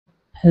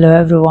Hello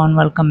everyone,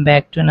 welcome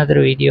back to another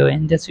video.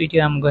 In this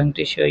video I'm going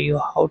to show you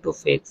how to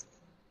fix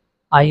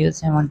iOS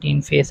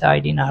 17 Face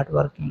ID not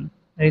working.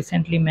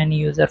 Recently many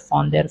users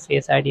found their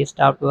Face ID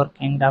stopped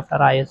working after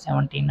iOS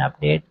 17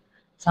 update.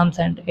 Some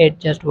said it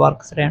just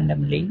works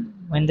randomly.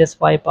 When they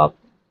swipe up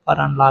or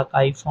unlock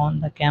iPhone,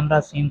 the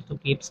camera seems to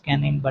keep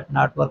scanning but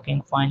not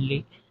working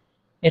finally.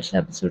 It's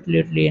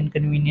absolutely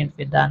inconvenient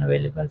with the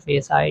unavailable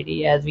Face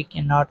ID as we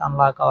cannot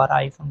unlock our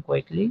iPhone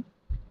quickly.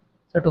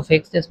 So to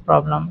fix this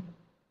problem,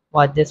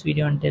 watch this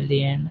video until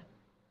the end.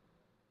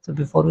 So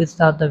before we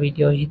start the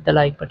video, hit the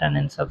like button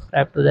and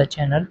subscribe to the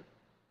channel.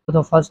 So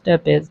the first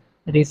step is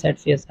reset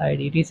Face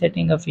ID.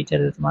 Resetting a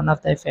feature is one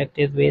of the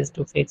effective ways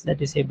to fix the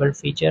disabled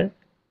feature.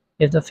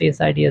 If the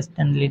Face ID is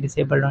suddenly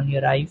disabled on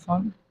your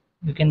iPhone,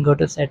 you can go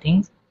to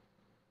settings,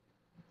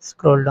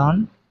 scroll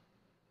down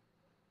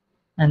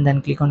and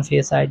then click on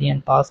Face ID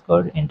and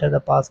passcode. Enter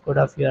the passcode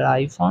of your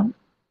iPhone.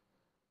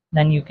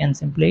 Then you can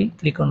simply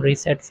click on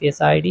reset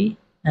Face ID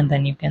and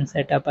then you can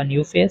set up a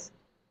new face.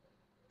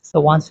 So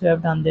once you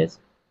have done this,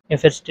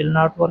 if it's still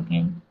not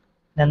working,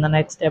 then the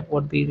next step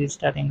would be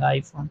restarting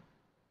iPhone.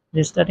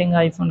 Restarting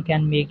iPhone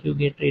can make you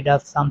get rid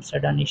of some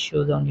sudden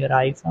issues on your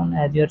iPhone,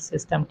 as your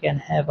system can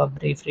have a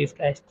brief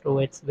refresh through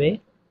its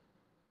way.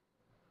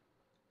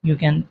 You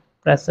can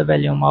press the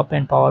volume up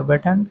and power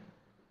button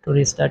to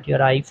restart your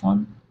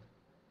iPhone.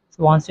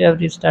 So once you have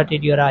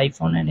restarted your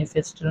iPhone and if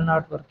it's still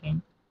not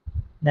working,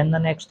 then the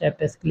next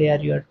step is clear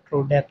your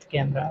true depth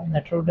camera.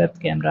 The true depth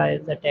camera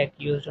is the tech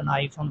used on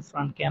iPhone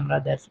front camera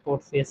that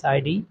supports Face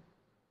ID.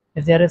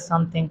 If there is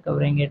something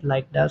covering it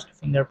like dust,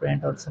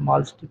 fingerprint or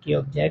small sticky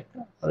object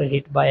or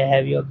hit by a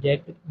heavy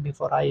object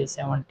before iOS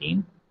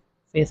 17,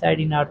 Face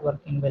ID not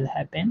working will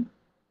happen.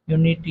 You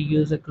need to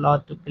use a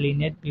cloth to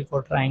clean it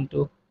before trying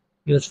to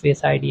use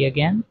Face ID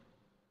again.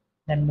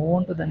 Then move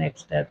on to the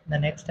next step. The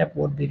next step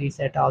would be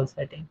reset all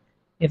settings.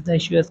 If the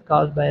issue is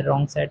caused by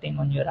wrong setting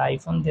on your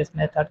iPhone, this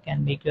method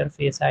can make your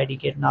Face ID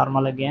get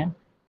normal again.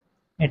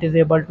 It is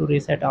able to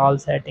reset all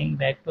settings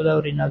back to the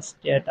original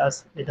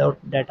status without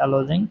data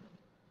losing.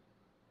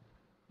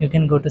 You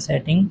can go to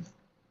settings,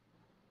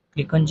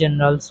 click on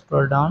general,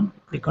 scroll down,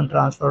 click on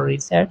transfer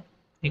reset,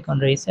 click on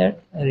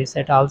reset,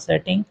 reset all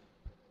settings,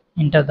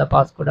 enter the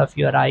passcode of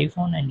your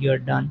iPhone and you're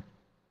done.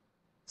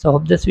 So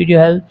hope this video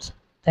helps.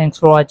 Thanks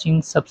for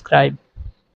watching. Subscribe.